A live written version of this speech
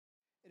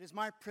It is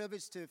my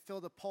privilege to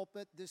fill the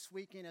pulpit this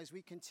weekend as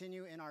we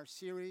continue in our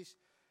series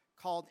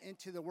called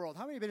Into the World.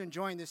 How many have been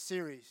enjoying this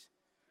series?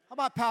 How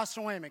about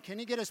Pastor Wayman? Can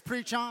he get his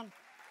preach on?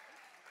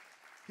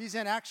 He's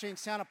actually in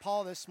Santa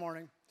Paula this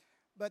morning.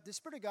 But the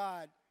Spirit of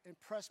God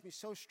impressed me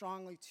so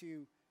strongly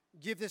to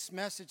give this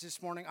message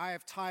this morning. I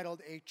have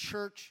titled A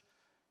Church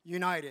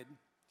United.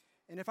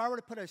 And if I were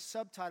to put a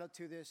subtitle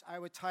to this, I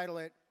would title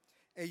it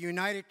A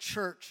United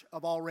Church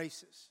of All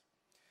Races.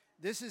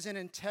 This is an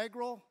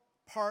integral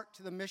part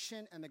to the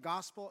mission and the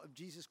gospel of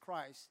Jesus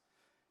Christ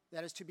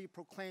that is to be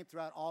proclaimed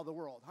throughout all the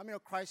world. How many know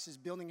Christ is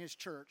building his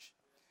church?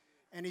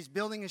 And he's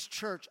building his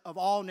church of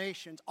all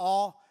nations,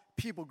 all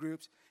people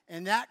groups.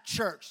 And that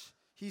church,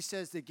 he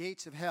says, the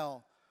gates of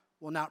hell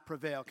will not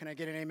prevail. Can I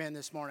get an amen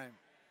this morning?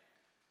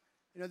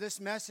 You know,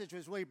 this message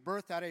was really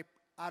birthed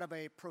out of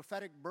a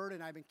prophetic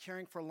burden I've been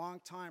carrying for a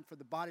long time for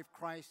the body of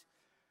Christ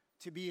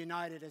to be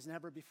united as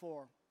never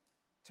before,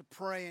 to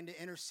pray and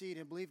to intercede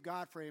and believe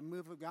God for a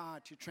move of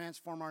God to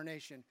transform our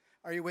nation.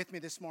 Are you with me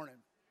this morning?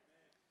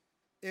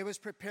 It was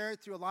prepared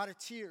through a lot of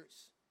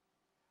tears.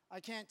 I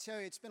can't tell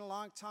you, it's been a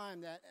long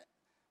time that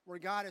where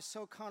God has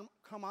so come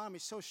on me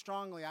so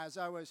strongly as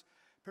I was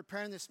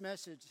preparing this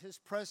message. His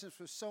presence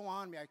was so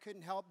on me. I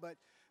couldn't help but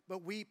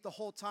weep the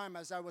whole time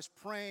as I was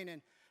praying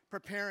and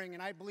preparing.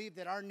 And I believe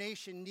that our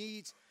nation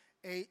needs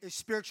a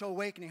spiritual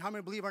awakening. How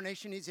many believe our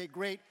nation needs a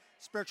great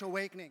spiritual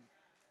awakening?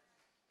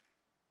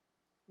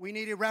 We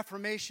need a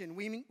reformation.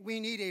 We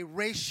need a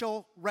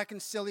racial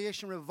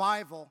reconciliation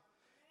revival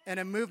and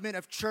a movement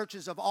of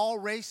churches of all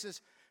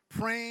races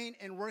praying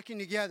and working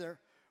together,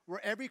 where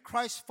every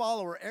Christ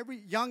follower, every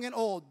young and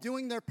old,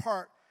 doing their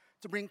part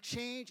to bring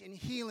change and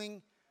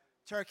healing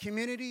to our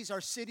communities,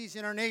 our cities,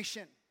 and our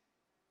nation.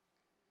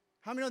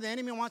 How many know the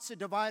enemy wants to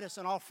divide us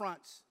on all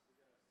fronts?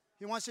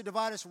 He wants to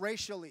divide us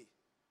racially,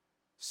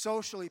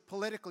 socially,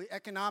 politically,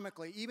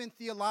 economically, even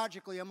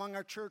theologically among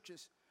our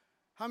churches.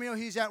 How many know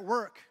he's at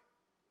work?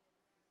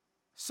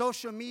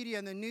 Social media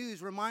and the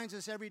news reminds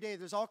us every day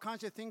there's all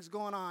kinds of things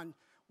going on.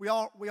 We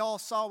all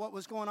saw what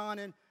was going on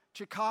in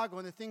Chicago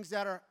and the things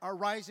that are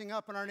rising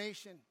up in our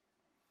nation.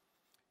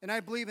 And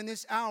I believe in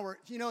this hour,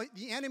 you know,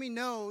 the enemy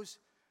knows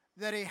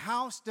that a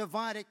house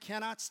divided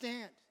cannot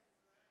stand.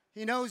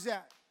 He knows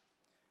that.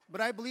 But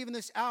I believe in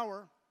this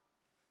hour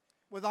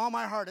with all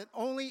my heart that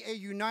only a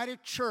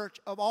united church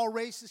of all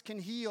races can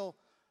heal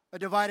a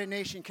divided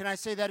nation. Can I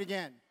say that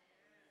again?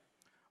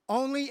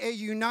 Only a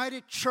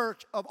united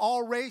church of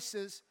all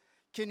races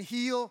can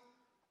heal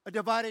a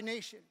divided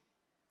nation.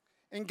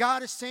 And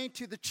God is saying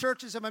to the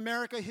churches of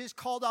America, his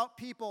called out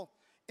people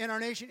in our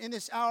nation in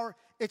this hour,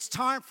 it's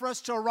time for us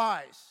to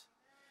arise.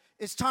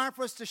 It's time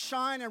for us to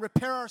shine and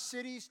repair our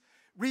cities,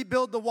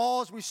 rebuild the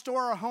walls,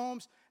 restore our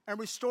homes, and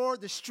restore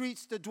the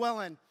streets to dwell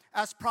in,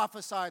 as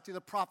prophesied through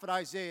the prophet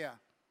Isaiah.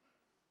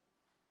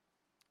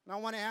 And I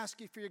want to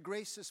ask you for your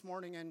grace this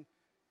morning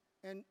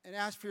and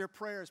ask for your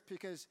prayers,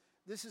 because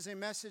this is a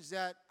message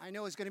that I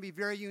know is going to be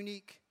very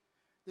unique.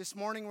 This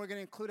morning we're going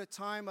to include a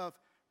time of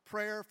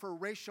prayer for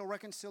racial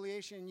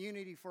reconciliation and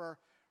unity for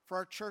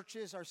our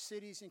churches, our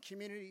cities, and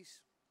communities.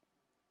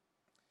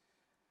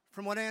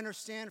 From what I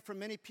understand from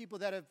many people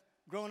that have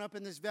grown up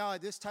in this valley,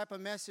 this type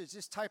of message,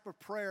 this type of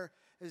prayer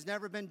has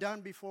never been done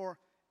before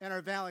in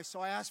our valley. So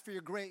I ask for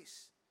your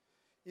grace.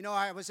 You know,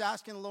 I was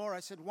asking the Lord,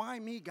 I said, why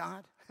me,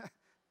 God?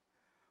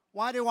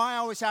 Why do I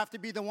always have to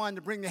be the one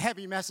to bring the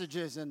heavy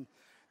messages and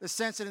the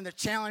sensitive and the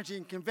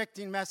challenging,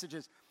 convicting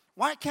messages?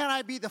 Why can't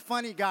I be the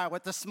funny guy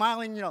with the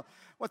smiling,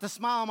 with the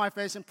smile on my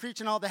face and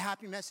preaching all the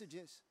happy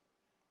messages?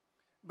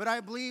 But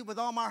I believe with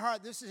all my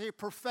heart, this is a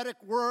prophetic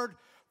word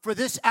for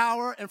this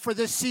hour and for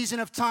this season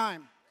of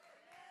time.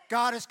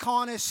 God is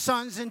calling his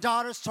sons and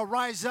daughters to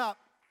rise up.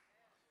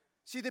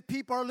 See, the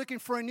people are looking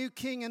for a new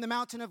king in the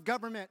mountain of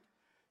government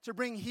to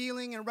bring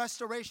healing and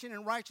restoration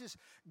and righteousness.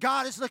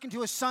 God is looking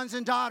to his sons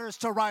and daughters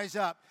to rise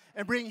up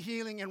and bring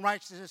healing and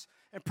righteousness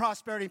and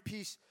prosperity and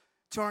peace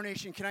to our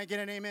nation. Can I get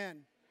an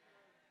amen?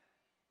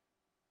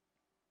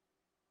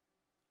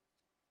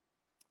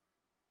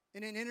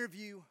 In an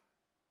interview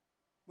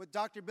with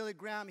Dr. Billy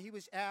Graham, he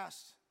was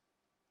asked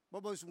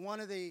what was one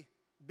of the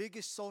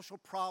biggest social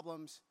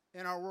problems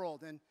in our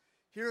world. And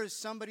here is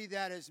somebody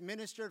that has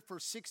ministered for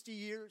 60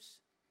 years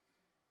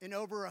in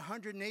over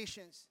 100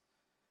 nations.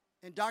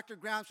 And Dr.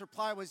 Graham's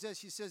reply was this.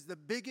 He says, the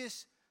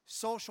biggest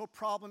social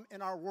problem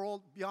in our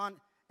world beyond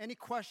any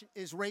question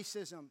is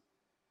racism,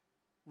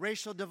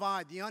 racial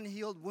divide, the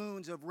unhealed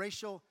wounds of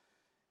racial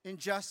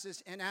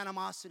injustice and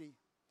animosity.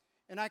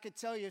 And I could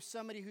tell you, as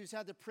somebody who's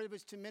had the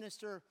privilege to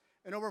minister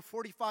in over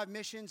 45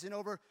 missions in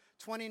over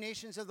 20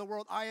 nations of the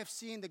world, I have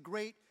seen the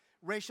great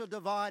racial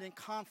divide and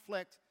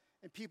conflict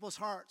in people's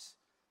hearts.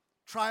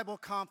 Tribal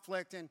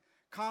conflict and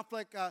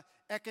conflict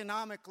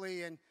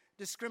economically and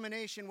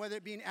discrimination, whether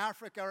it be in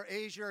Africa or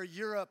Asia or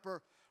Europe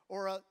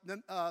or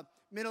the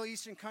Middle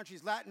Eastern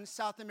countries, Latin,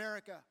 South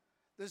America.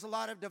 There's a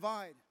lot of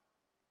divide.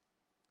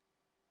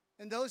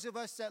 And those of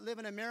us that live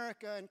in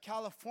America and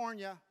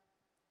California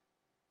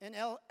and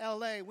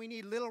LA, we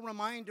need little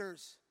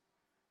reminders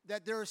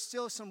that there is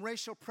still some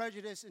racial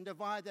prejudice and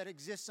divide that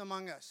exists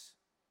among us.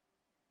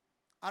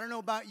 I don't know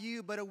about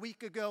you, but a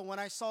week ago when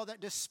I saw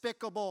that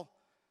despicable,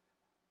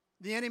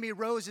 the enemy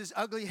rose his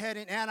ugly head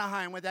in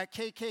Anaheim with that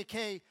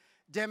KKK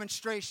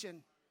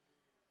demonstration,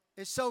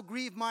 it so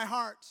grieved my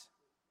heart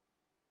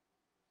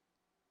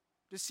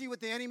to see what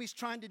the enemy's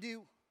trying to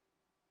do.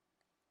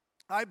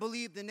 I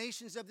believe the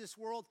nations of this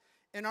world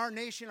and our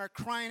nation are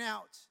crying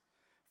out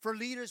for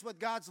leaders with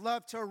God's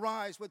love to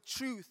arise, with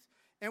truth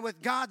and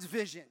with God's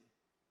vision.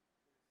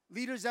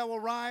 Leaders that will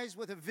rise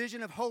with a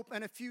vision of hope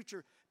and a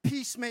future.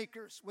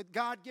 Peacemakers with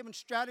God-given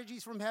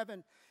strategies from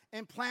heaven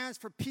and plans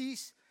for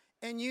peace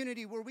and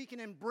unity, where we can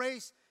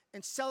embrace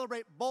and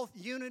celebrate both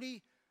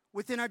unity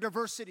within our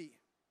diversity.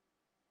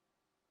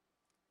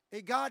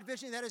 A God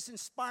vision that is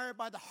inspired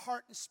by the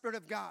heart and spirit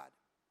of God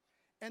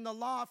and the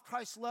law of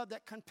Christ's love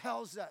that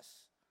compels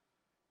us.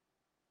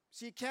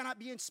 See, it cannot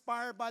be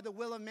inspired by the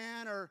will of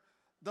man or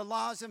the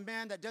laws of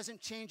man that doesn't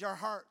change our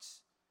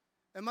hearts.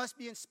 It must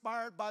be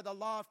inspired by the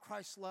law of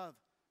Christ's love.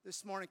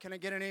 This morning, can I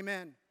get an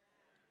amen?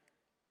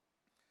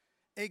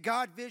 A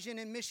God vision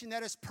and mission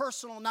that is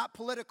personal, not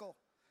political,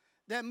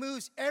 that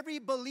moves every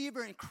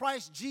believer in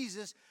Christ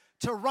Jesus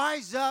to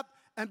rise up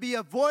and be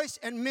a voice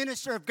and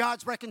minister of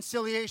God's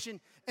reconciliation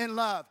and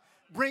love,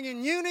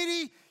 bringing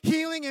unity,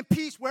 healing, and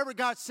peace wherever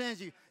God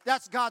sends you.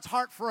 That's God's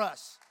heart for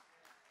us.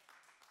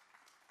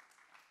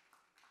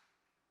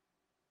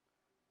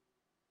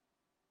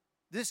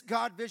 This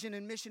God vision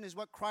and mission is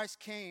what Christ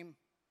came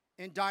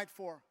and died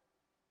for,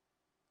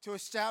 to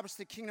establish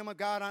the kingdom of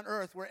God on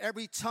earth, where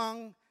every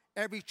tongue,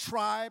 every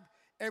tribe,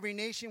 every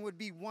nation would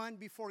be one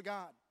before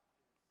God.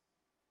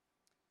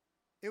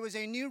 It was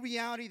a new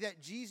reality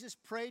that Jesus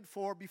prayed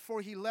for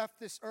before he left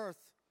this earth,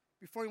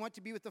 before he went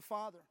to be with the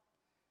Father,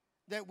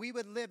 that we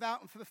would live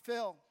out and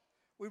fulfill.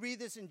 We read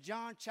this in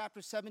John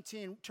chapter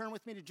 17. Turn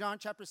with me to John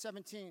chapter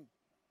 17,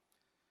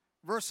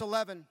 verse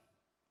 11. It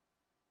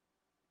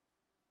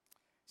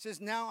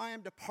says, "Now I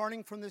am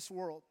departing from this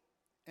world,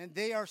 and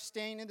they are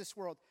staying in this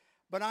world.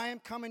 But I am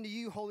coming to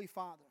you, Holy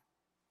Father,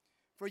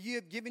 for you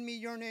have given me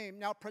your name.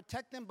 Now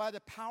protect them by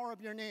the power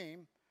of your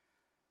name,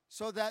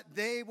 so that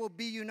they will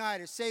be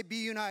united." Say, be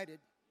united.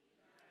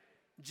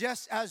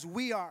 Just as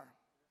we are.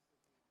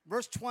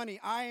 Verse 20,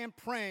 "I am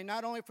praying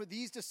not only for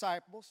these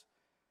disciples,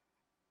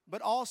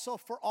 but also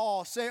for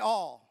all," say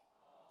all,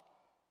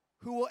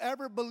 "who will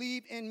ever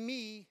believe in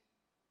me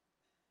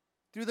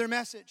through their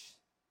message.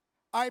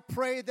 I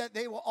pray that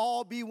they will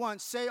all be one."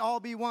 Say, all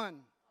be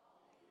one.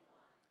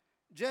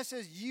 "Just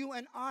as you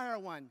and I are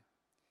one,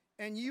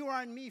 and you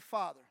are in me,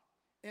 Father,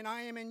 and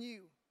I am in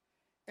you.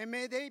 And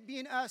may they be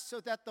in us, so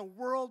that the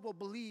world will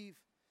believe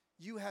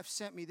you have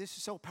sent me." This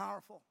is so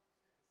powerful.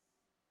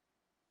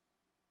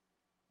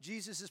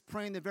 Jesus is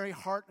praying the very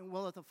heart and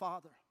will of the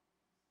Father.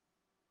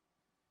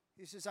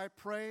 He says, "I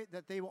pray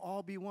that they will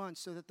all be one,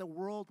 so that the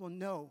world will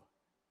know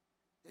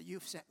that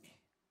you've sent me."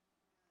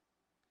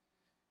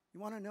 You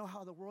want to know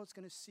how the world's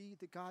going to see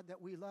the God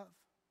that we love?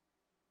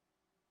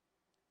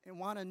 And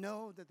want to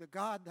know that the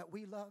God that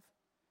we love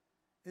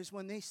is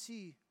when they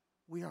see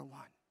we are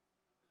one.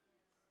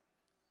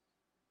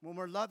 When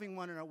we're loving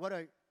one another, what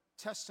a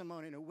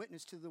testimony and a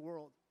witness to the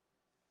world.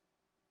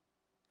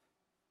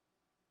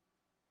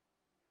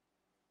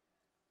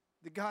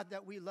 The God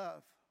that we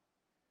love,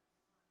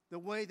 the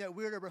way that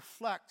we're to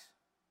reflect,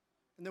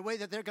 and the way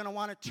that they're going to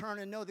want to turn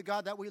and know the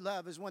God that we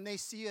love is when they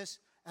see us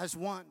as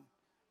one.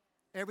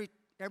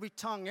 Every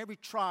tongue, every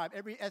tribe,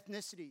 every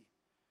ethnicity.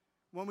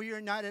 When we are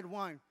united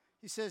one,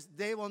 he says,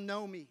 they will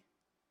know me.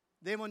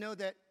 They will know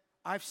that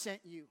I've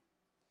sent you.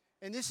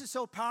 And this is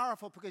so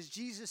powerful because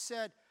Jesus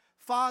said,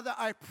 "Father,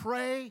 I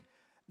pray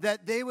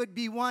that they would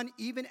be one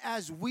even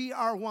as we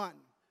are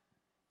one."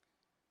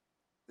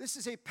 This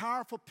is a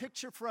powerful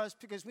picture for us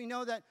because we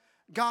know that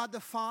God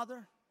the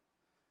Father,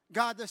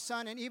 God the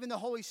Son, and even the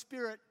Holy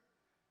Spirit,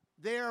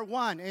 they are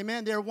one.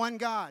 Amen. They're one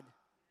God.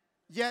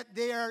 Yet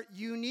they are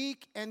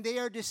unique and they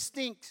are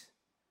distinct.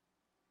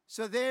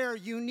 So they are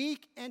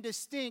unique and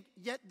distinct,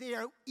 yet they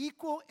are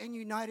equal and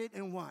united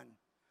in one.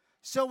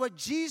 So what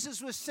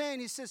Jesus was saying,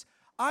 he says,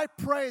 I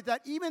pray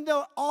that even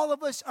though all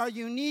of us are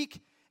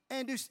unique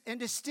and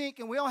distinct,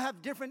 and we all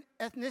have different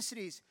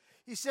ethnicities,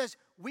 he says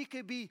we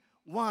could be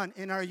one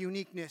in our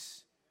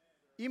uniqueness.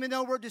 Even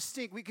though we're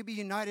distinct, we could be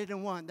united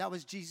in one. That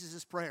was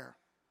Jesus' prayer.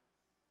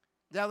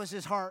 That was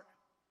his heart.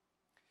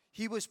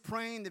 He was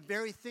praying the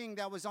very thing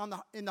that was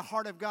in the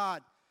heart of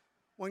God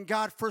when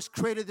God first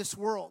created this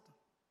world.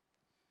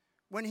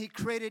 When he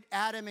created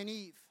Adam and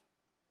Eve.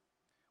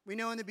 We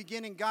know in the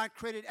beginning God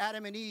created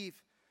Adam and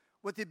Eve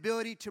with the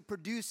ability to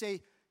produce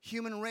a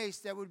human race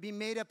that would be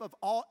made up of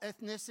all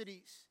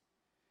ethnicities.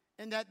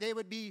 And that they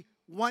would be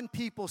one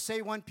people,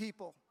 say one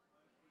people.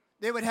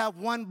 They would have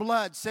one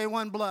blood, say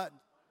one blood.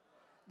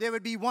 They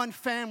would be one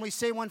family,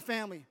 say one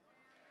family.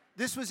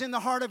 This was in the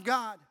heart of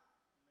God.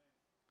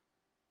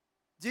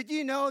 Did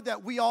you know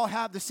that we all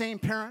have the same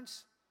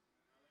parents?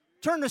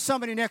 Turn to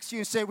somebody next to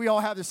you and say, we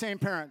all have the same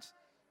parents.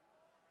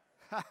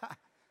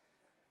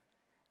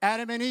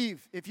 Adam and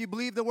Eve, if you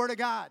believe the word of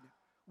God,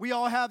 We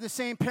all have the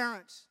same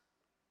parents.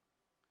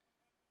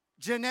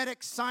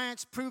 Genetic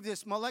science proves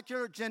this.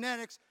 Molecular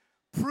genetics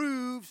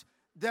proves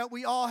that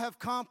we all have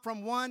come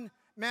from one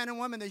man and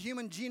woman. The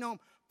human genome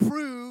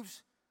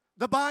proves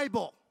the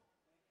Bible.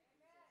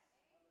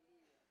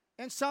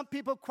 And some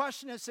people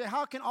question and say,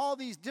 how can all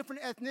these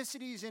different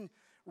ethnicities and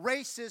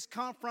races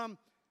come from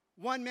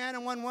one man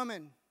and one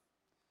woman?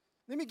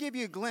 Let me give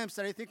you a glimpse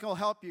that I think will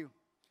help you.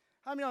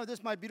 How many know this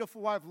is my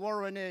beautiful wife,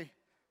 Laura Renee,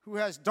 who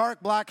has dark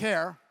black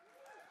hair,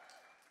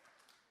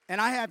 and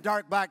I have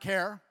dark black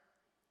hair.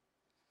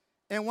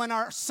 And when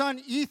our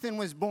son Ethan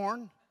was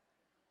born,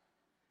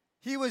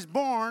 he was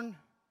born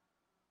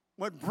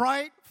with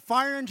bright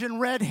fire engine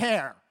red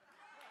hair.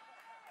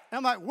 And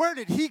I'm like, where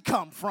did he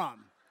come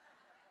from?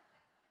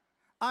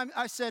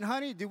 I said,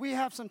 honey, do we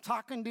have some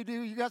talking to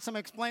do? You got some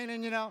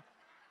explaining,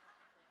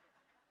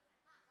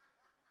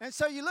 And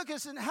so you look at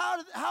this, and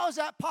how is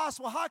that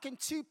possible? How can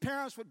two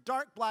parents with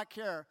dark black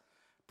hair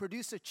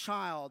produce a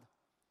child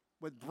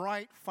with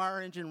bright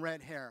fire engine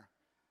red hair?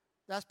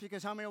 That's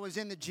because how many was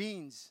in the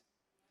genes,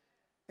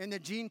 in the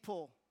gene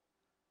pool?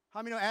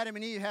 How many know Adam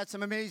and Eve had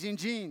some amazing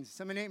genes,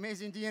 some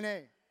amazing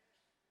DNA?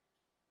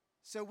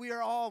 So we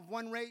are all of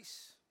one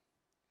race,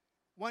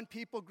 one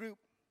people group.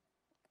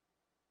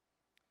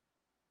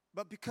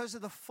 But because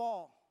of the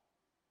fall,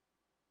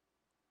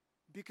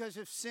 because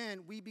of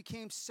sin, we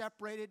became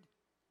separated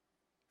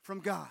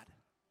from God.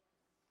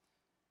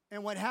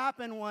 And what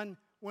happened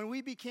when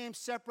we became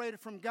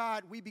separated from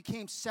God, we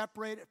became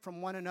separated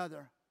from one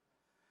another.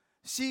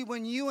 See,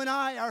 when you and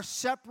I are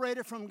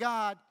separated from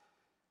God,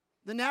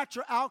 the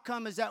natural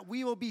outcome is that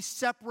we will be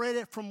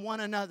separated from one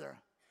another.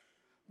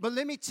 But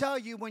let me tell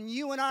you, when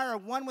you and I are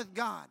one with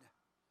God,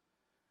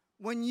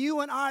 when you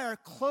and I are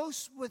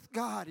close with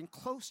God and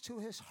close to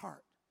His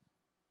heart,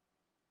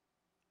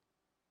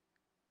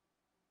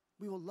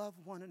 we will love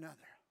one another.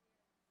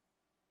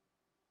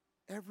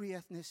 Every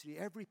ethnicity,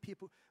 every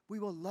people, we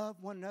will love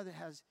one another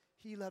as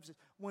He loves us.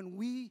 When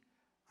we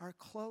are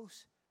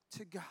close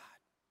to God,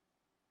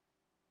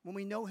 when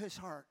we know His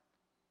heart,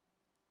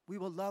 we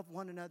will love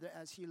one another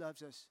as He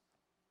loves us.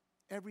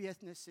 Every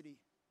ethnicity.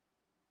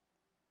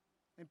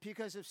 And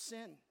because of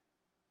sin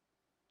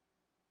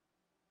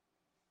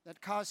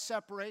that caused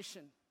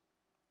separation,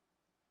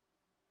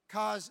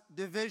 caused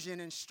division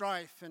and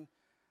strife and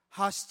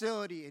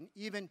hostility and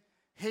even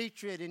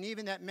hatred, and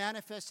even that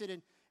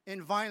manifested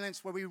in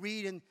violence, where we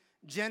read in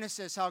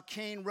Genesis how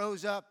Cain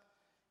rose up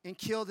and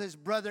killed his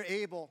brother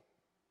Abel,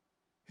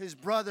 his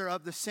brother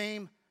of the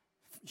same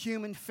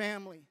human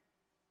family.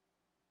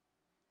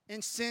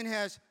 And sin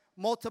has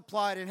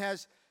multiplied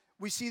and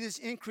we see this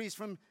increase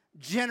from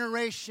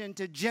generation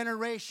to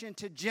generation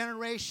to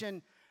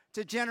generation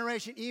to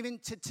generation, even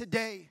to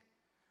today,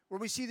 where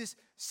we see this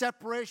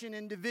separation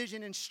and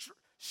division and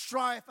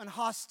strife and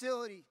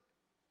hostility,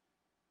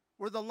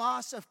 where the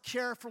loss of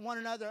care for one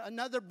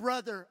another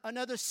brother,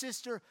 another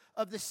sister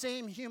of the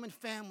same human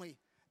family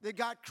that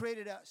God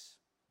created us.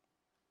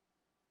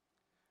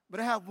 But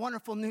I have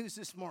wonderful news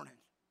this morning,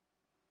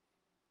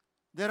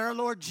 that our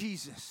Lord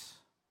Jesus,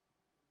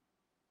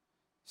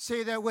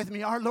 say that with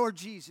me, our Lord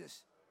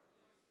Jesus,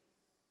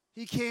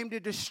 He came to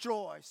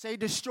destroy. Say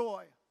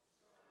destroy.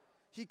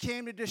 He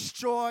came to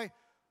destroy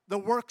the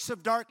works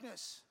of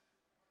darkness.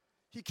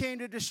 He came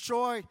to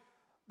destroy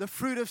the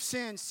fruit of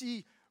sin.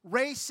 See,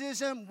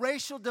 racism,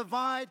 racial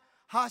divide,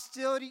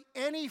 hostility,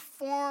 any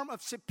form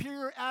of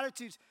superior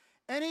attitudes,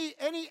 any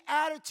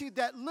attitude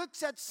that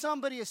looks at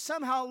somebody as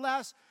somehow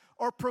less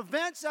or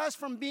prevents us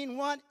from being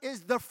one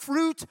is the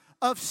fruit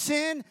of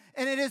sin,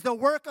 and it is the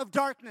work of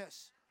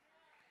darkness.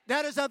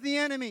 That is of the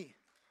enemy,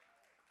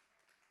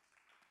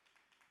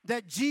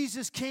 that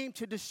Jesus came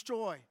to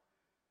destroy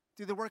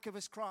through the work of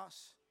His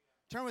cross.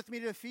 Turn with me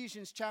to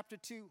Ephesians chapter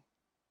 2,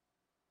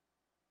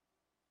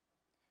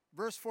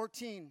 verse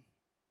 14.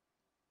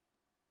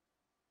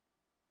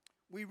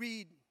 We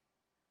read,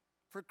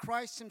 for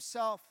Christ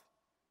Himself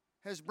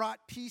has brought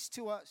peace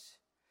to us.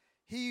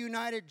 He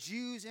united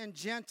Jews and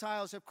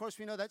Gentiles, of course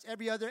we know that's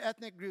every other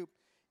ethnic group,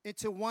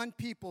 into one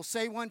people.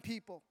 Say one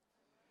people.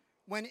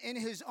 When in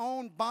His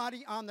own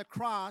body on the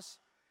cross,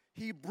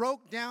 He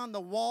broke down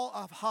the wall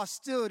of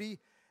hostility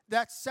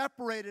that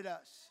separated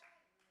us.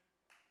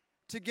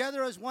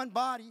 Together as one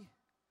body,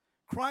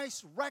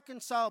 Christ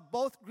reconciled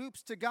both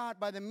groups to God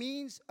by the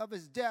means of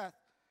His death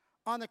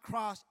on the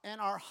cross, and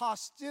our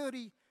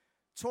hostility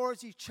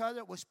towards each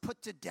other was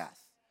put to death.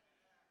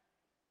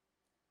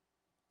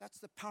 That's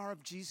the power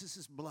of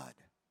Jesus' blood.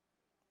 It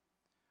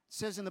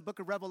says in the book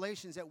of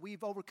Revelations that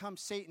we've overcome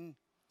Satan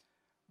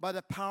by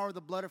the power of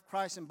the blood of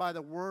Christ and by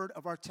the word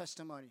of our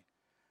testimony.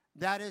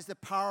 That is the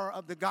power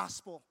of the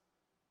gospel.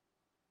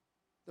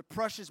 The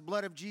precious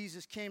blood of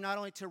Jesus came not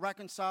only to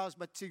reconcile us,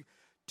 but to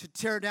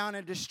tear down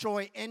and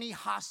destroy any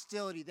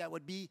hostility that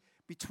would be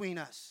between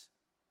us.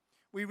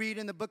 We read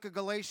in the book of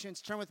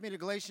Galatians, turn with me to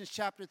Galatians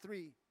chapter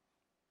 3.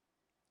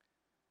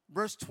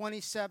 Verse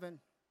 27.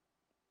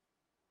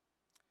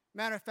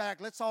 Matter of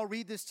fact, let's all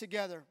read this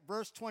together.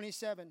 Verse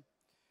 27.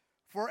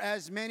 For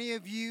as many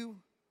of you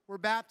We're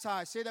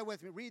baptized. Say that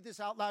with me. Read this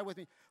out loud with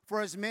me.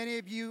 For as many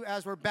of you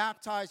as were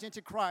baptized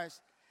into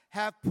Christ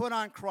have put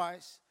on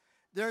Christ.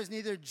 There is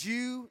neither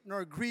Jew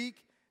nor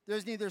Greek. There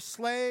is neither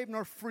slave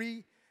nor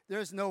free. There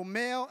is no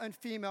male and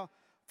female.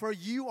 For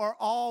you are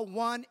all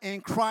one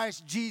in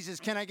Christ Jesus.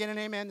 Can I get an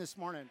amen this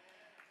morning?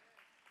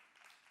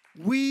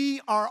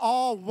 We are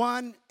all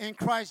one in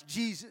Christ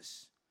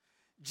Jesus.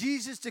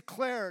 Jesus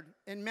declared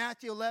in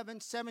Matthew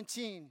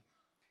 11:17,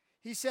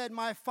 he said,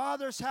 my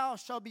Father's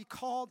house shall be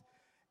called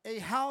a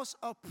house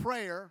of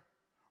prayer,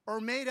 or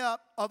made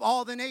up of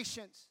all the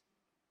nations.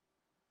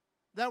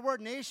 That word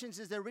nations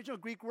is the original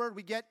Greek word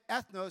we get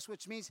ethnos,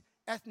 which means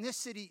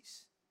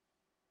ethnicities.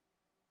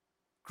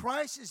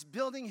 Christ is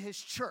building his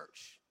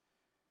church.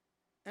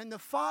 And the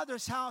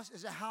Father's house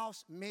is a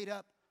house made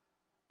up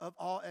of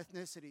all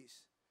ethnicities.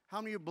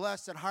 How many are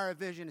blessed that Higher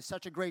Vision is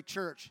such a great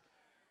church?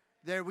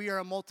 There we are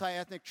a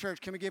multi-ethnic church.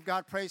 Can we give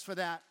God praise for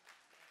that?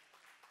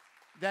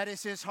 That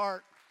is his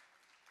heart.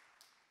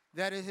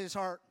 That is his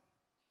heart.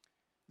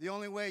 The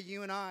only way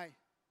you and I,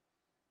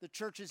 the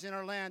churches in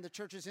our land, the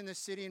churches in the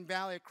city and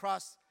valley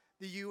across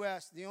the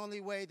U.S., the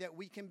only way that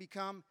we can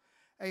become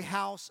a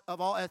house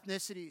of all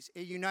ethnicities,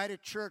 a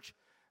united church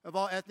of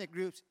all ethnic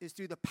groups, is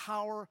through the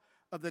power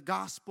of the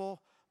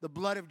gospel, the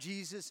blood of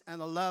Jesus, and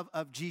the love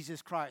of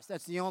Jesus Christ.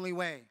 That's the only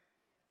way.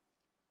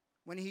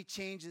 When he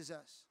changes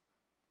us.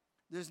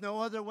 There's no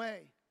other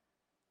way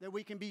that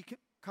we can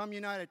become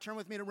united. Turn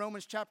with me to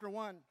Romans chapter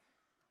 1,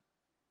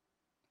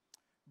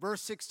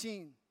 verse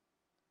 16.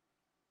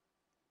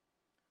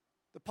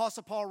 The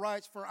Apostle Paul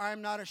writes, for I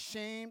am not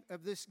ashamed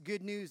of this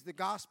good news, the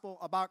gospel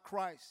about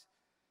Christ.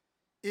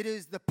 It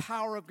is the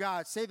power of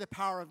God. Say the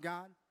power of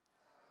God.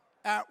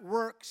 At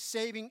work,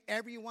 saving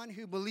everyone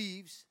who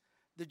believes,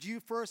 the Jew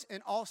first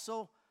and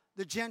also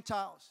the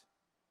Gentiles.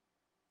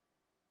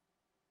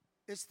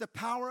 It's the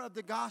power of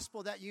the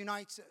gospel that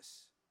unites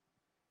us.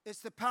 It's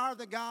the power of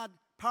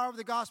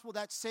the gospel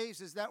that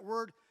saves us. That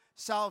word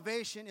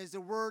salvation is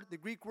the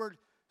Greek word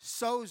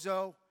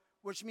sozo,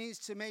 which means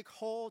to make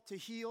whole, to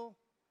heal,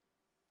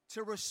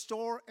 to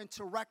restore, and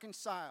to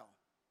reconcile.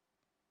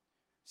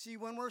 See,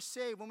 when we're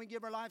saved, when we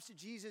give our lives to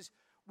Jesus,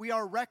 we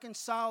are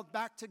reconciled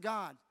back to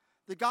God.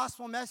 The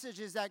gospel message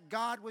is that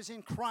God was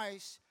in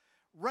Christ,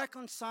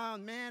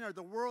 reconciled man or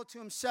the world to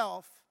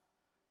himself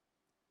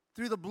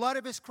through the blood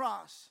of his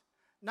cross,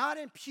 not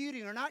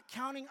imputing or not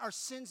counting our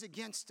sins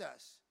against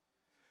us.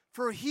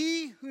 For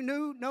he who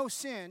knew no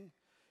sin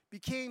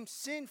became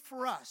sin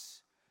for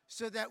us,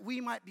 so that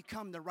we might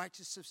become the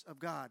righteousness of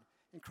God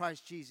in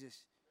Christ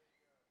Jesus.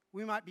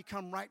 We might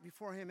become right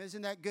before him.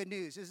 Isn't that good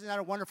news? Isn't that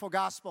a wonderful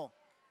gospel?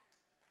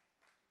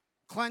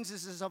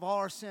 Cleanses us of all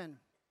our sin.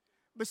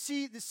 But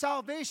see, the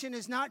salvation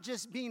is not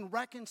just being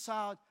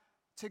reconciled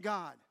to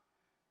God.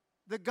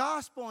 The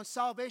gospel and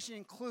salvation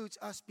includes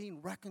us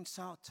being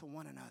reconciled to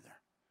one another.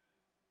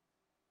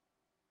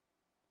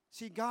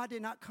 See, God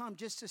did not come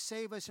just to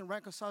save us and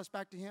reconcile us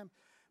back to him,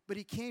 but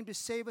he came to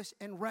save us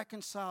and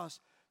reconcile us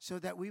so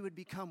that we would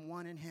become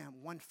one in him,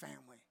 one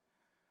family,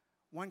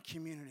 one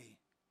community.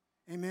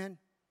 Amen?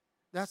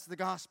 That's the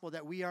gospel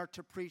that we are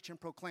to preach and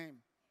proclaim.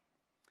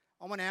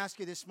 I want to ask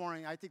you this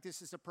morning, I think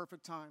this is the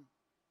perfect time.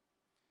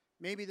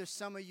 Maybe there's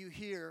some of you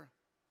here,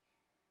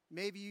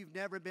 maybe you've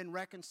never been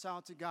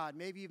reconciled to God.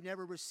 Maybe you've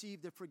never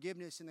received the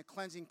forgiveness and the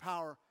cleansing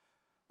power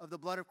of the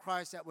blood of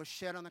Christ that was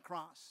shed on the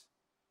cross.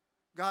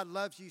 God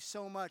loves you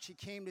so much. He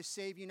came to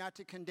save you, not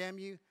to condemn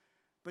you,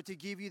 but to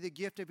give you the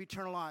gift of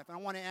eternal life. And I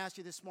want to ask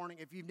you this morning,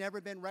 if you've never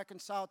been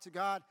reconciled to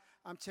God,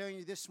 I'm telling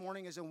you this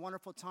morning is a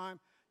wonderful time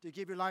to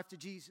give your life to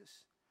Jesus.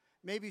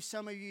 Maybe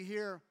some of you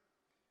here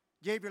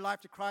gave your life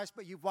to Christ,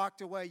 but you've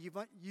walked away.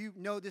 You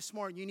know this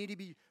morning you need to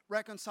be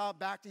reconciled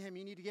back to him.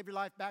 You need to give your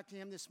life back to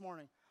him this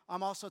morning.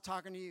 I'm also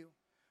talking to you.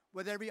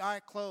 With every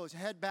eye closed,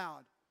 head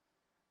bowed,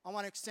 I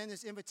want to extend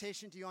this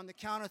invitation to you on the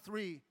count of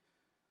 3.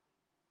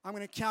 I'm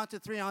going to count to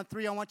 3. On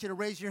 3, I want you to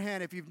raise your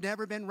hand. If you've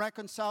never been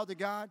reconciled to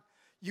God,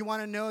 you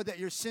want to know that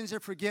your sins are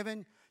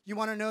forgiven. You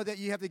want to know that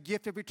you have the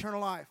gift of eternal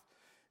life.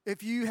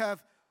 If you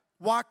have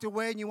walked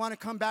away and you want to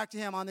come back to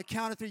him, on the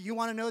count of 3, you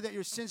want to know that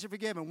your sins are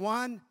forgiven.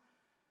 1,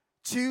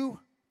 2,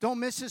 don't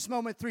miss this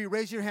moment. 3,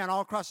 raise your hand all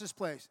across this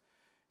place.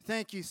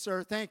 Thank you,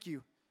 sir. Thank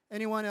you.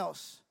 Anyone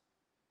else?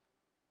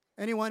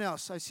 Anyone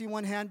else? I see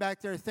one hand back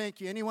there.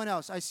 Thank you. Anyone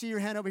else? I see your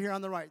hand over here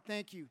on the right.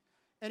 Thank you.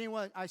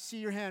 Anyone? I see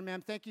your hand,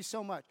 ma'am. Thank you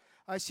so much.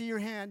 I see your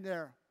hand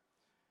there.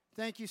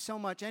 Thank you so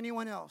much.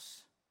 Anyone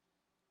else?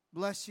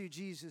 Bless you,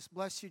 Jesus.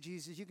 Bless you,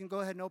 Jesus. You can go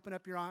ahead and open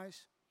up your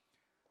eyes.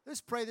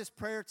 Let's pray this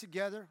prayer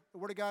together. The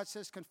Word of God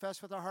says,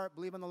 confess with our heart,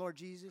 believe on the Lord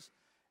Jesus,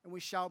 and we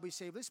shall be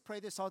saved. Let's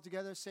pray this all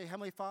together. Say,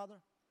 Heavenly Father,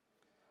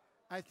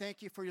 I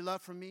thank you for your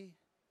love for me.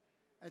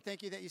 I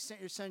thank you that you sent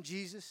your son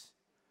Jesus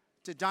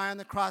to die on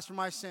the cross for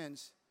my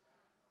sins.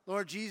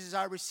 Lord Jesus,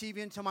 I receive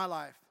you into my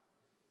life.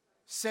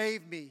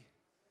 Save me.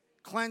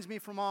 Cleanse me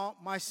from all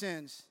my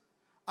sins.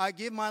 I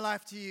give my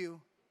life to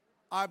you.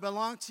 I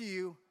belong to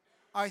you.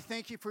 I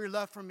thank you for your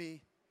love for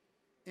me.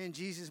 In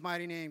Jesus'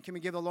 mighty name. Can we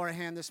give the Lord a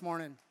hand this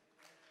morning?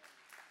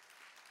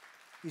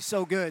 He's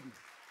so good.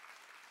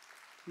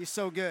 He's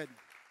so good.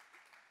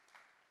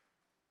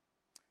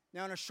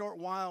 Now, in a short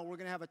while, we're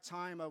going to have a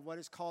time of what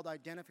is called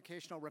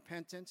identificational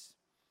repentance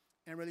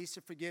and release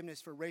of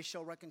forgiveness for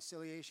racial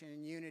reconciliation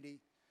and unity.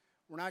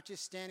 We're not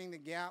just standing the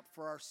gap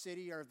for our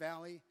city, our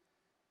valley,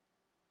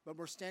 but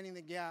we're standing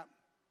the gap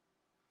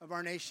of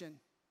our nation.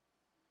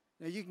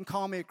 Now, you can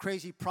call me a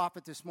crazy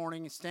prophet this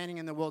morning and standing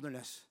in the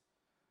wilderness.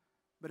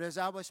 But as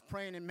I was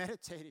praying and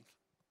meditating,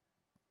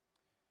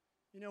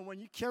 when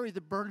you carry the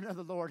burden of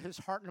the Lord, his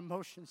heart and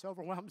emotions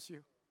overwhelms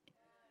you.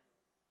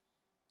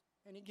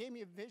 And he gave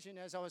me a vision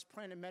as I was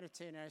praying and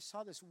meditating, and I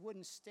saw this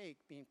wooden stake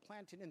being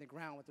planted in the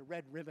ground with a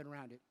red ribbon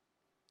around it.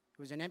 It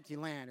was an empty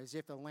land, as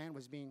if the land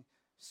was being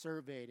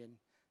surveyed and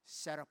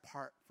set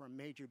apart for a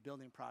major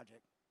building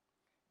project.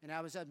 And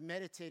I was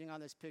meditating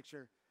on this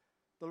picture.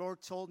 The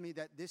Lord told me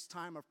that this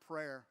time of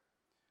prayer,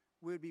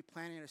 we would be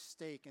planting a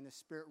stake in the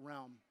spirit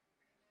realm.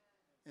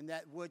 And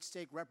that wood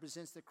stake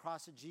represents the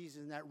cross of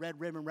Jesus, and that red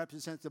ribbon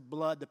represents the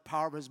blood, the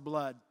power of his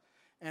blood.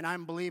 And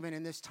I'm believing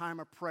in this time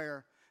of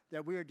prayer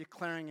that we are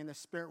declaring in the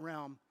spirit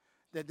realm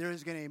that there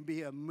is going to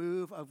be a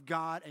move of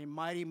God, a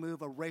mighty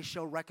move of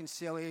racial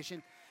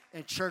reconciliation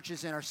in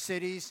churches in our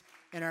cities,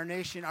 in our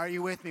nation. Are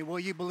you with me? Will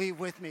you believe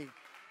with me?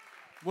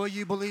 Will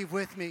you believe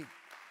with me?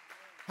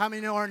 How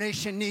many know our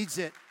nation needs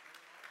it?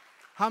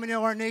 How many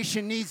know our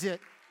nation needs it?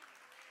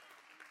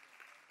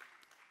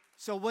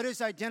 So what is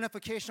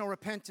identificational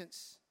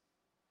repentance?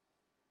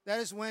 That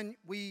is when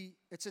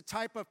it's a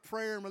type of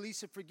prayer and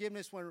release of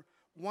forgiveness when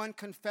one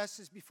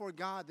confesses before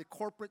God the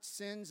corporate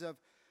sins of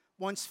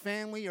one's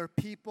family or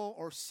people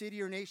or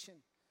city or nation.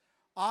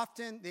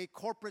 Often the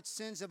corporate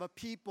sins of a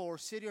people or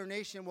city or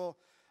nation will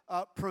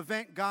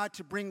prevent God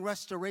to bring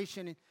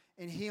restoration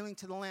and healing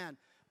to the land.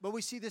 But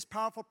we see this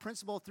powerful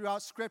principle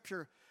throughout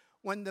Scripture.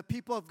 When the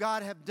people of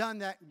God have done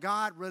that,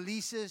 God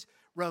releases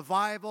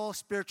revival,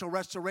 spiritual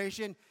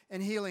restoration,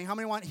 and healing. How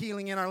many want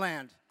healing in our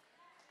land?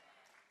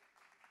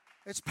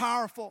 It's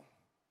powerful.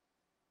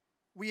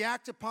 We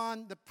act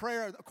upon the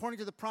prayer according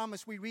to the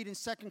promise we read in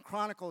 2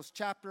 Chronicles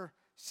chapter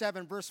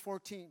 7, verse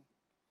 14. It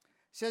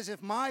says,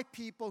 if my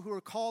people who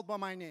are called by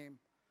my name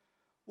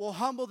will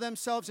humble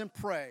themselves and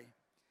pray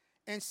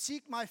and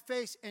seek my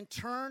face and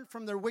turn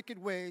from their wicked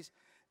ways,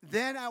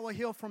 then I will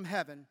heal from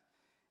heaven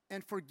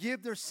and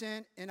forgive their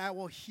sin, and I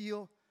will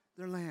heal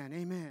their land.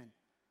 Amen.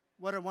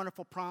 What a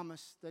wonderful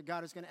promise that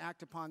God is going to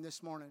act upon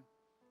this morning.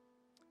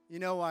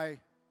 I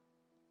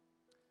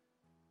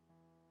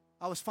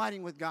was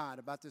fighting with God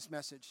about this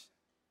message.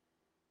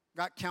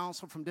 Got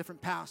counsel from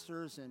different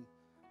pastors, and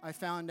I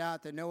found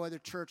out that no other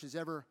church has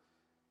ever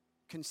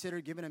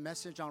considered giving a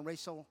message on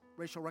racial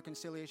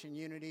reconciliation,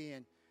 unity,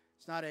 and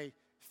it's not a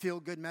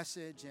feel-good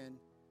message.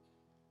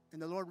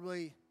 And the Lord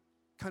really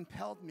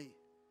compelled me,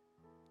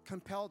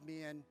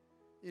 and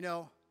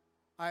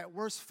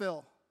where's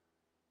Phil?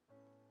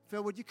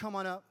 Phil, would you come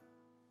on up?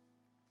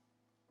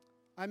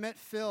 I met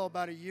Phil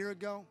about a year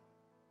ago.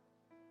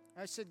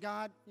 I said,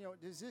 God,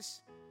 is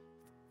this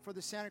for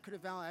the Santa Cruz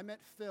Valley? I met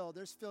Phil.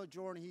 There's Phil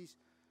Jordan. He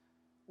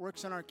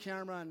works on our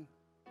camera. And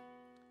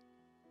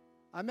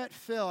I met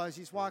Phil as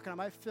he's walking. I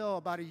met Phil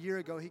about a year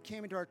ago. He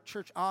came into our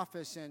church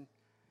office, and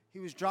he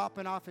was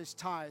dropping off his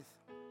tithe.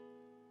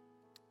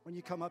 When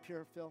you come up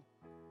here, Phil.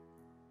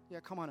 Yeah,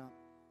 come on up.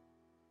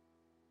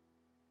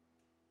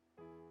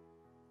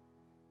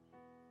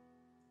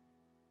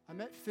 I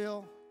met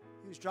Phil.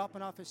 He was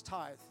dropping off his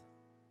tithe.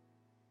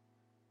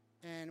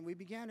 And we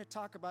began to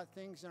talk about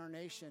things in our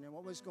nation and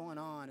what was going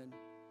on and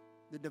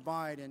the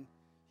divide. And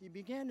he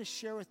began to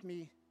share with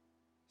me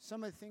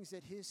some of the things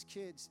that his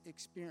kids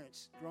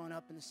experienced growing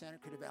up in the Santa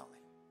Cruz Valley.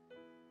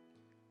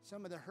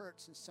 Some of the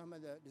hurts and some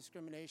of the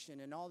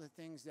discrimination and all the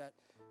things that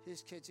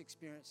his kids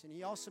experienced. And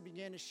he also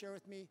began to share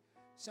with me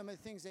some of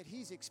the things that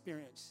he's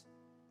experienced.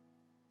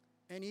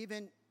 And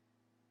even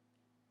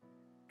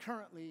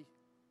currently,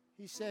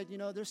 he said,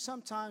 there's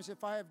sometimes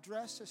if I have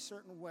dressed a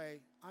certain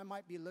way, I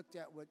might be looked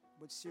at with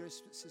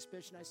serious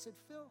suspicion. I said,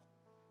 Phil,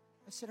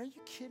 are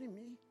you kidding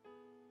me?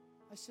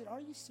 I said,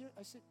 are you serious?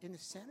 I said, in the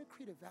Santa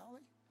Cruz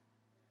Valley?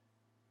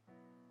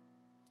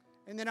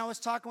 And then I was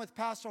talking with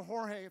Pastor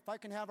Jorge, if I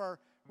can have our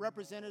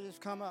representatives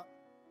come up.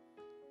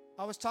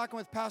 I was talking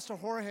with Pastor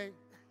Jorge,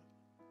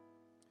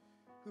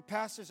 who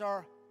pastors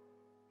our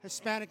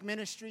Hispanic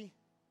ministry.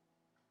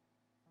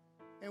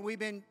 And we've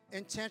been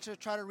intentional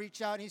to try to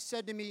reach out. And he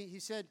said to me,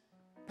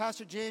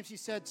 Pastor James, he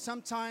said,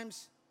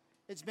 sometimes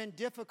it's been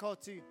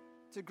difficult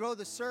to grow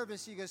the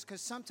service. He goes,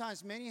 because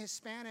sometimes many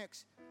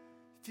Hispanics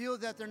feel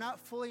that they're not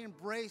fully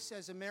embraced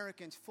as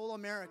Americans, full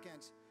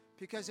Americans,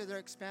 because of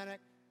their Hispanic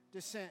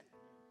descent.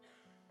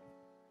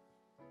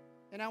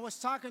 And I was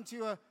talking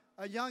to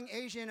a young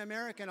Asian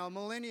American, a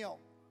millennial.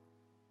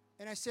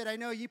 And I said, I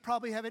know you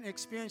probably haven't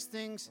experienced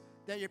things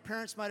that your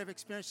parents might have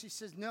experienced. She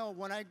says, no,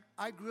 when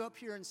I grew up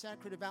here in Santa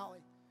Cruz Valley.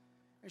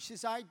 And she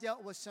says, I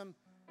dealt with some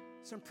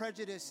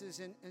prejudices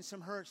and some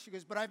hurts. She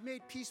goes, but I've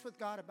made peace with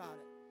God about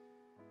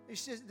it. And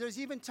she says, there's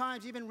even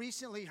times, even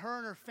recently, her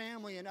and her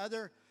family and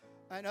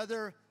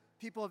other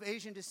people of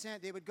Asian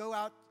descent, they would go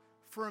out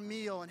for a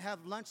meal and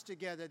have lunch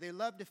together. They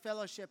loved to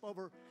fellowship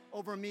over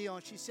a meal.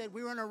 And she said,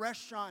 we were in a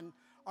restaurant, and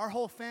our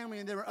whole family,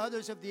 and there were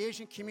others of the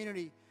Asian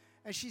community.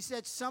 And she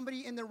said,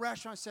 somebody in the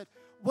restaurant said,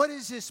 what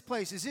is this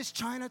place? Is this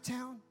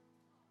Chinatown?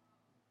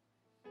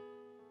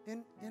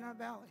 In our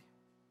valley.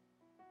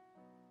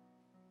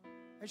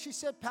 And she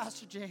said,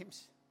 Pastor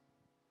James,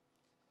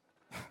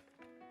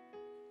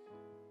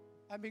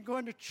 I've been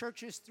going to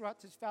churches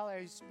throughout this valley. I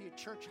used to be a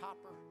church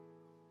hopper.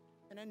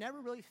 And I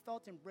never really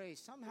felt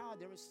embraced. Somehow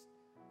there was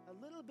a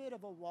little bit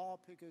of a wall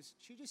because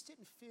she just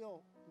didn't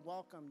feel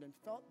welcomed and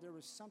felt there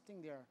was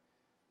something there.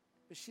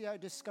 But she had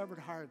discovered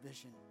Higher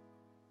Vision.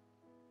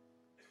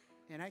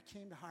 And I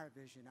came to Higher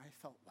Vision. I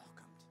felt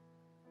welcomed.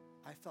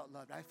 I felt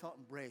loved. I felt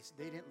embraced.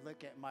 They didn't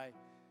look at my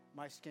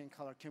skin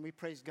color. Can we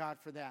praise God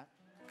for that?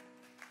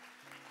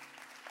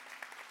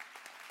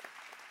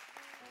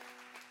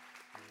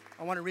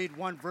 I want to read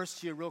one verse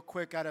to you real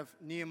quick out of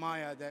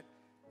Nehemiah that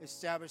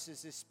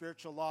establishes this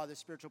spiritual law, this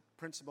spiritual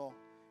principle.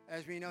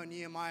 As we know,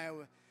 Nehemiah,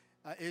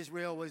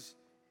 Israel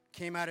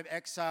came out of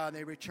exile, and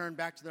they returned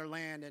back to their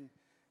land, and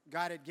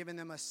God had given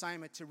them an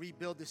assignment to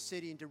rebuild the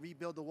city and to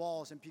rebuild the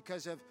walls. And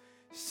because of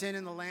sin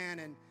in the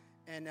land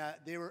and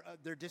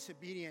their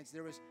disobedience,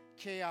 there was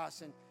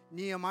chaos, and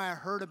Nehemiah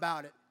heard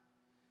about it.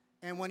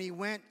 And when he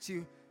went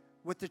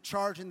with the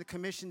charge and the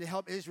commission to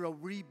help Israel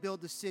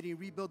rebuild the city,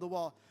 rebuild the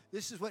wall,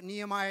 this is what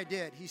Nehemiah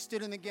did. He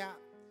stood in the gap.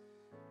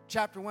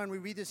 Chapter 1, we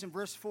read this in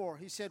verse 4.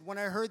 He said, when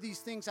I heard these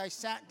things, I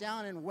sat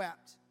down and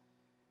wept.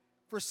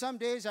 For some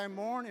days I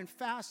mourned and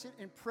fasted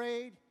and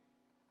prayed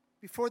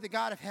before the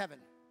God of heaven.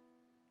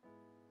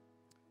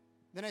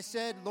 Then I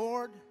said,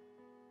 Lord,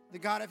 the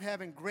God of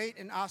heaven, great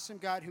and awesome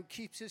God, who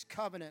keeps his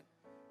covenant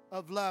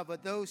of love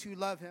with those who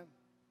love him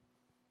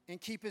and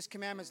keep his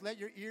commandments, let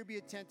your ear be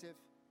attentive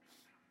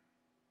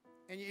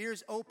and your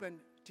ears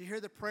open to hear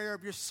the prayer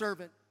of your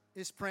servant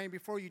is praying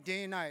before you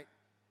day and night,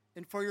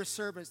 and for your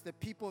servants, the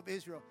people of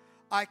Israel.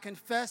 I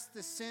confess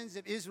the sins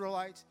of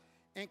Israelites,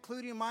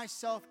 including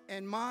myself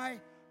and my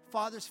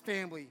father's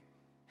family,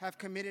 have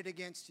committed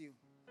against you.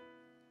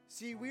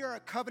 See, we are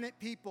a covenant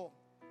people,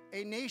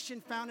 a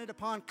nation founded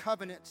upon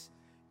covenants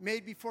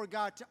made before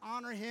God to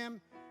honor him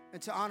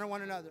and to honor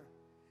one another.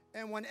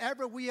 And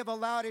whenever we have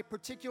allowed a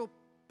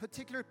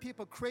particular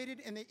people created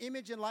in the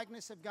image and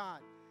likeness of God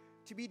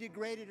to be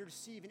degraded or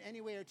deceived in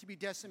any way or to be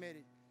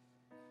decimated,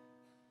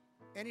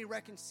 any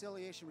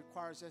reconciliation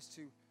requires us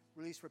to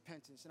release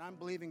repentance. And I'm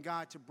believing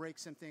God to break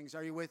some things.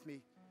 Are you with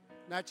me?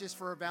 Not just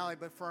for our valley,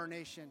 but for our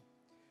nation.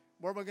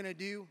 What we're going to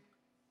do,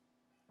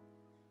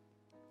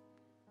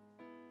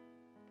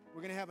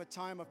 we're going to have a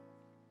time of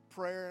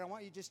prayer. And I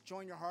want you to just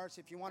join your hearts.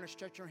 If you want to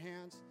stretch your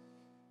hands.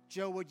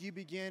 Joe, would you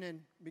begin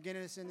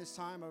us in this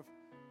time of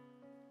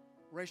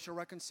racial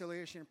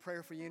reconciliation and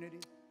prayer for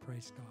unity?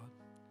 Praise God.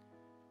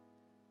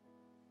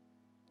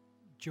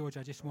 George,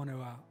 I just want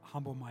to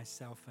humble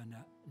myself and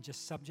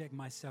just subject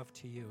myself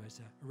to you as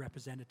a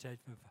representative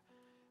of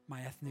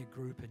my ethnic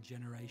group and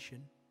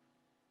generation.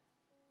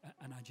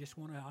 And I just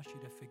want to ask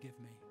you to forgive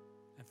me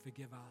and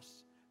forgive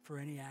us for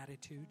any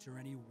attitudes or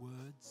any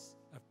words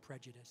of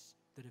prejudice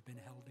that have been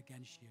held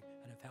against you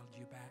and have held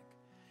you back.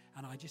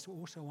 And I just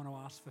also want to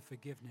ask for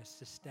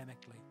forgiveness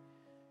systemically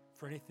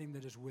for anything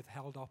that has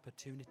withheld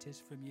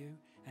opportunities from you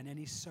and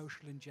any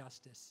social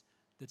injustice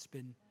that's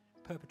been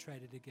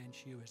perpetrated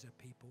against you as a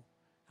people.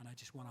 And I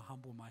just want to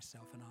humble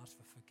myself and ask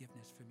for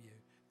forgiveness from you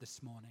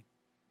this morning.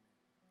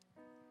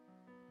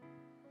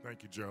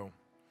 Thank you, Joe.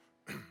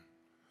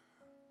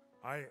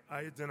 I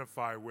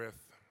identify with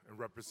and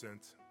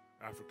represent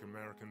African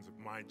Americans of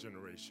my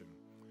generation.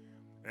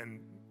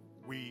 And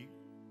we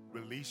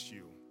release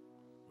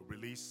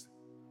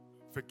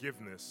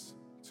forgiveness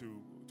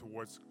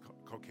towards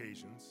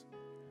Caucasians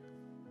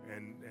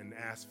and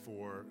ask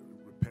for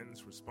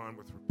repentance, respond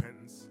with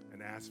repentance,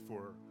 and ask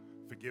for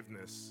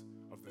forgiveness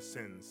of the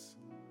sins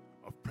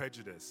of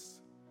prejudice,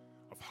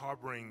 of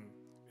harboring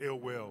ill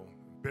will,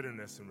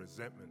 bitterness, and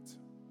resentment,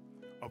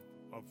 of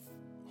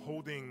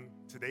holding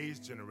today's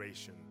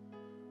generation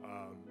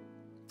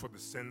for the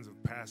sins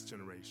of past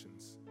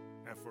generations,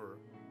 and for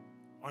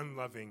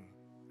unloving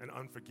and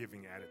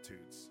unforgiving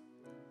attitudes.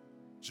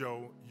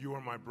 Joe, you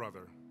are my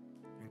brother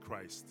in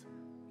Christ,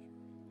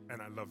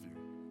 and I love you.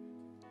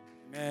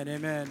 Amen,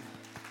 amen.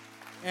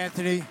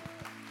 Anthony,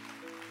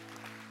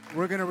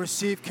 we're going to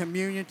receive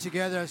communion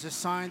together as a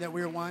sign that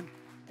we're one.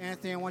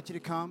 Anthony, I want you to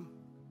come.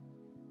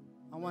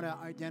 I want to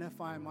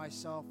identify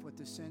myself with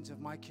the sins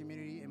of my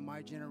community and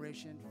my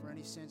generation for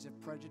any sins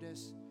of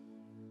prejudice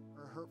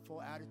or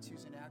hurtful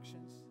attitudes and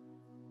actions.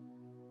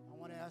 I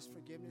want to ask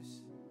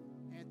forgiveness,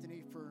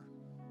 Anthony, for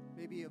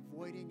maybe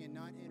avoiding and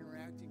not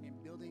interacting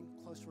and building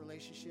close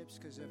relationships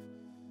because of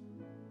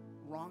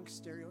wrong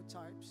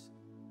stereotypes.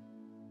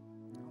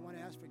 I want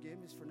to ask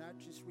forgiveness for not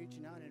just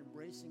reaching out and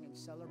embracing and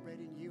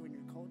celebrating you and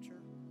your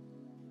culture.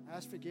 I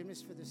ask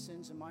forgiveness for the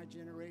sins of my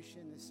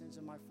generation, the sins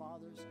of my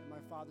fathers and my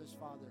father's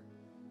father.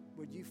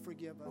 Would you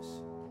forgive us?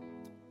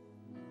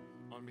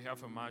 On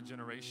behalf of my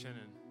generation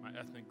and my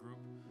ethnic group,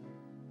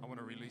 I want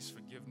to release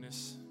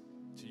forgiveness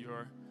to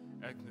your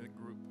ethnic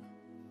group.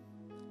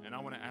 And I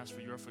want to ask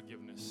for your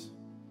forgiveness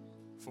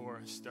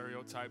for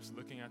stereotypes,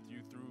 looking at you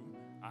through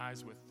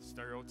eyes with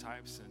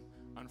stereotypes and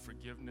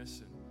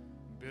unforgiveness and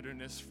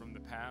bitterness from the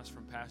past,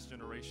 from past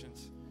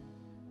generations,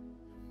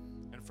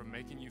 and from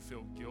making you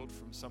feel guilt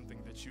from something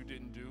that you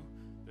didn't do,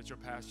 that your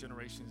past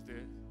generations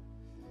did.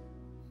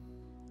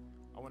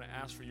 I want to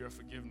ask for your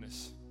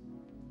forgiveness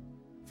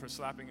for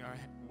slapping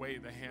away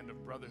the hand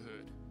of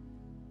brotherhood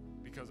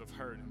because of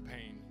hurt and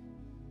pain.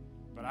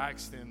 But I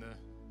extend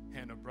the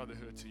hand of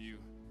brotherhood to you.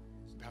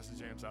 Pastor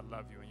James, I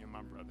love you, and you're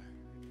my brother.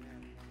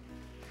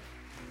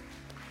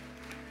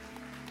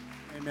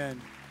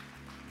 Amen.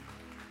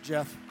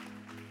 Jeff.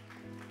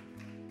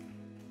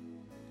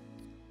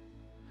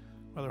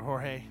 Brother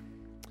Jorge,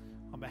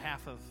 on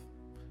behalf of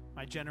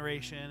my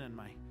generation and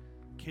my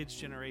kids'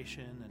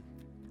 generation, and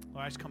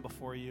Lord, I just come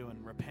before you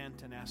and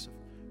repent and ask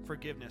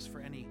forgiveness for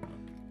any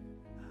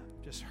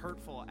just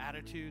hurtful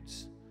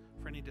attitudes,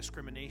 for any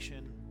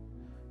discrimination,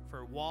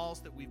 for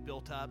walls that we've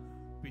built up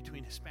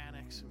between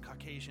Hispanics and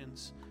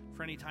Caucasians,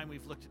 for any time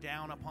we've looked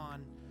down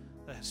upon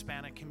the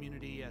Hispanic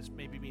community as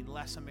maybe being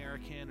less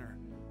American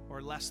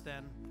or less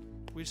than.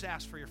 We just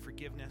ask for your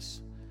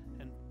forgiveness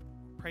and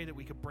pray that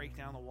we could break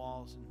down the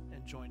walls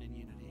and join in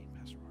unity,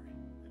 Pastor Rory.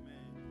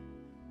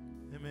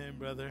 Amen. Amen,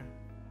 brother.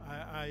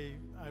 I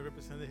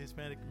represent the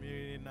Hispanic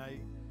community, and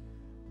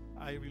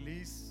I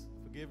release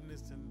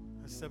forgiveness and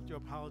accept your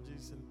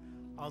apologies, and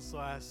also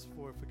ask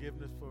for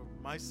forgiveness for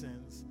my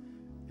sins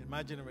and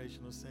my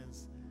generational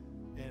sins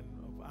and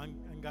of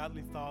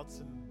ungodly thoughts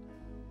and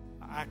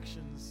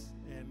actions,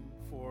 and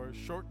for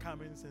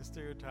shortcomings and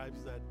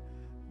stereotypes that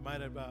might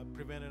have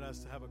prevented us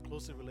to have a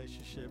closer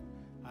relationship.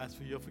 I ask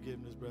for your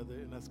forgiveness, brother,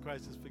 and as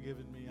Christ has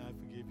forgiven me, I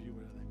forgive you,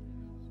 brother.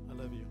 I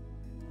love you.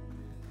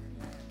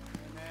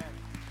 Amen.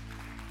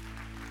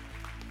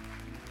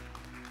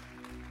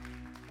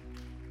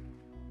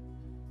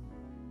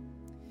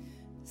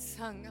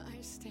 Son,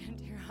 I stand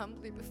here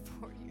humbly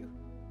before you,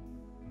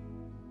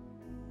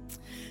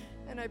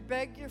 and I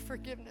beg your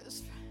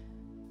forgiveness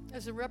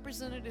as a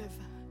representative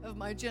of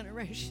my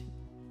generation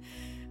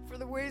for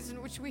the ways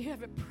in which we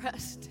have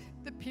oppressed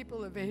the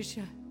people of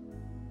Asia,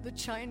 the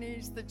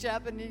Chinese, the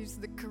Japanese,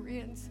 the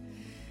Koreans.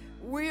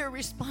 We are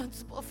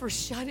responsible for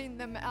shutting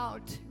them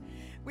out.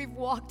 We've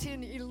walked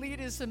in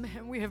elitism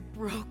and we have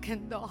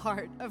broken the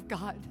heart of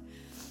God.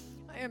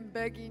 I am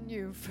begging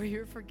you for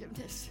your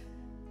forgiveness.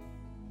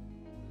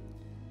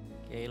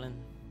 Galen,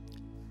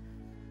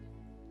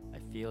 I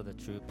feel the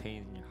true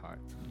pain in your heart.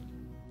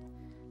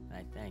 And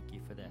I thank you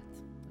for that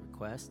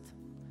request.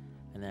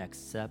 And I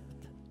accept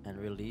and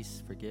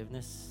release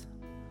forgiveness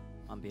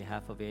on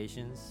behalf of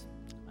Asians.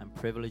 I'm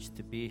privileged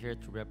to be here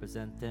to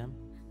represent them.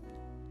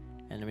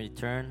 And in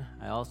return,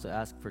 I also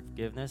ask for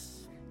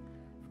forgiveness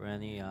for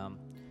any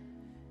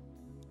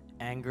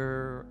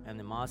anger,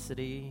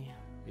 animosity,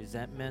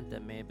 resentment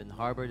that may have been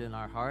harbored in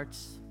our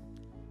hearts,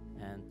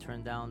 and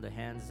turn down the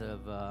hands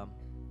of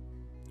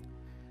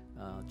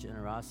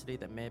generosity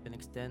that may have been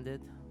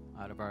extended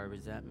out of our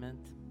resentment.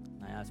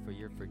 And I ask for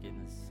your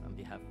forgiveness on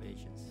behalf of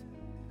Asians.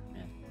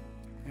 Amen.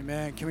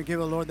 Amen. Can we give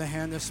the Lord the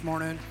hand this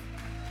morning?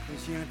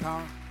 His healing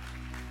power.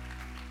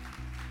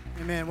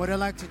 Amen. What I'd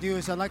like to do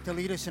is I'd like to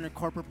lead us in a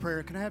corporate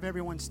prayer. Can I have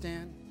everyone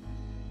stand?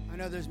 I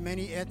know there's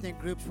many ethnic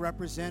groups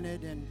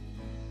represented, and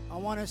I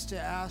want us to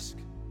ask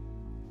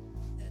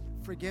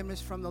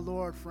forgiveness from the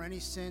Lord for any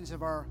sins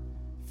of our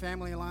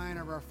family line,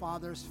 of our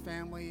father's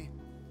family.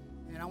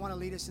 And I want to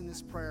lead us in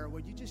this prayer.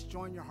 Would you just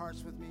join your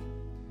hearts with me?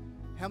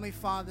 Heavenly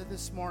Father,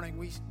 this morning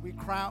we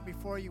cry out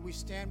before you. We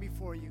stand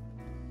before you.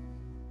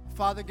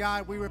 Father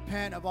God, we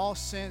repent of all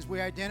sins.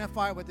 We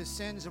identify with the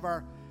sins of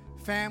our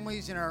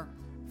families and our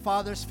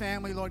father's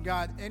family, Lord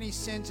God. Any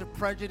sins of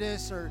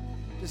prejudice or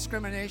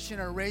discrimination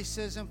or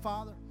racism,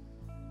 Father.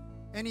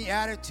 Any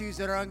attitudes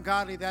that are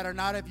ungodly, that are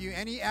not of you.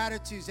 Any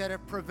attitudes that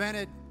have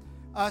prevented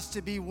us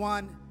to be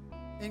one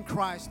in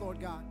Christ, Lord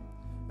God.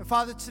 And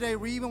Father, today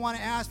we even want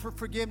to ask for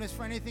forgiveness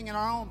for anything in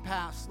our own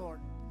past, Lord.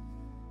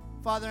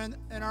 Father,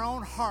 in our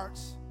own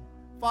hearts.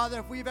 Father,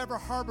 if we've ever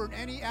harbored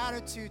any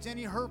attitudes,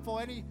 any hurtful,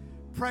 any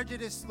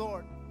prejudice,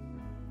 Lord.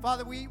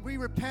 Father, we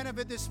repent of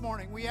it this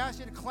morning. We ask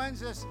you to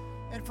cleanse us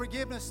and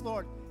forgive us,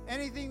 Lord.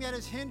 Anything that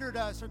has hindered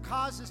us or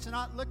caused us to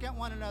not look at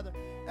one another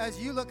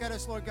as you look at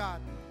us, Lord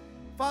God.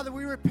 Father,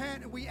 we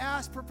repent and we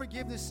ask for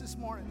forgiveness this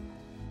morning.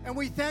 And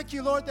we thank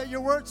you, Lord, that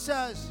your word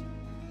says,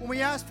 when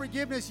we ask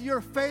forgiveness,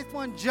 you're faithful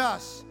and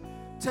just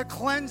to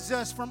cleanse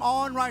us from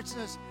all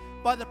unrighteousness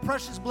by the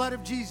precious blood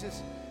of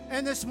Jesus.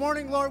 And this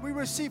morning, Lord, we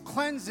receive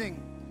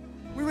cleansing.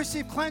 We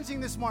receive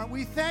cleansing this morning.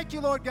 We thank you,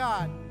 Lord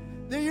God,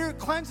 that you're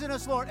cleansing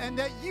us, Lord, and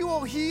that you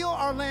will heal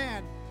our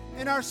land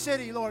and our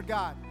city, Lord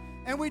God.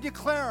 And we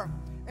declare,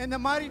 in the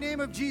mighty name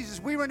of Jesus,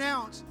 we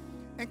renounce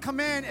and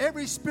command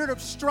every spirit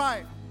of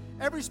strife,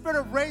 every spirit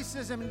of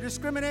racism and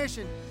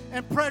discrimination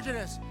and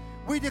prejudice.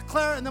 We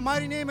declare in the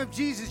mighty name of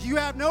Jesus, you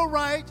have no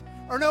right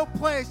or no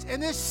place in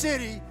this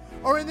city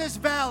or in this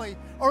valley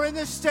or in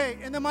this state.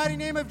 In the mighty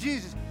name of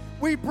Jesus,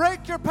 we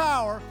break your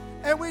power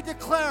and we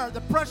declare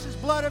the precious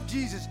blood of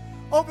Jesus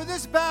over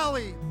this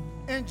valley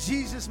in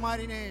Jesus'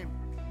 mighty name.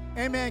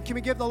 Amen. Can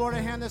we give the Lord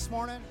a hand this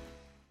morning?